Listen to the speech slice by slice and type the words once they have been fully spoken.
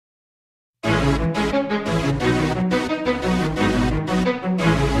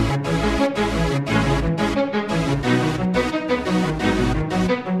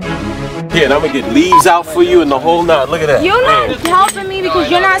Yeah, and I'm gonna get leaves out for you and the whole nine. Look at that. You're not helping me because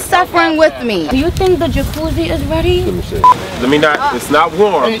you're not suffering with me. Do you think the jacuzzi is ready? Let me see. Let me not. It's not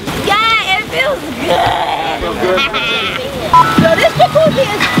warm. Yeah, it feels good. Yo, this jacuzzi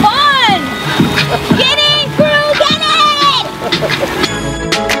is fun. Get in, crew, get in.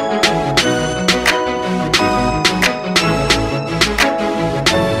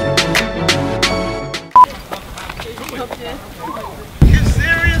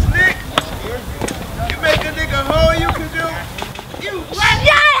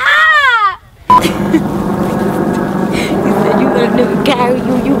 Carry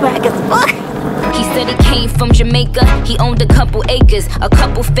you back as fuck. He said he came from Jamaica. He owned a couple acres, a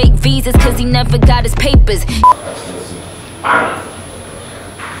couple fake visas, cause he never got his papers.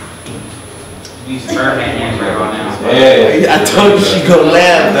 These mermaid hands right on now. Yeah, I told you she gonna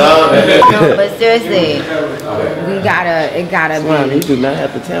laugh, dog. No, but seriously, it gotta be. Mom, you do not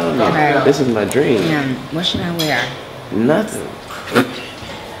have to tell me. Okay. This is my dream. What should I wear? Nothing.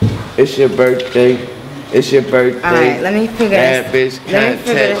 It's your birthday. It's your birthday. All right, let me figure this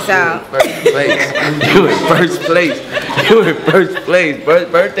out. You in first place. You in first place.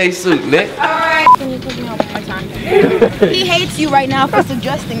 Birthday suit, Nick. All right. Can you put me on one more time? He hates you right now for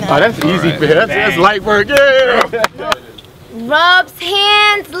suggesting that. Oh, that's easy, man. That's light work. Yeah. Rubs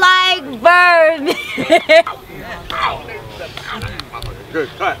hands like birds. Good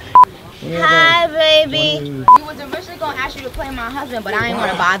cut. Hi, baby. We was originally gonna ask you to play my husband, but I ain't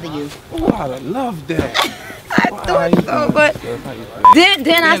wanna bother you. Oh, I love that. I thought so, but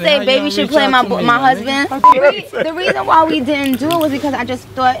then I say baby should play my husband. The reason why we didn't do it was because I just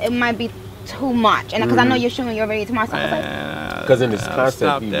thought it might be too much, and because I know you're showing you're ready tomorrow, so I was like, because in this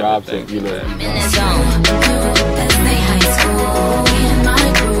concept he robs it, you know. I'm in the zone.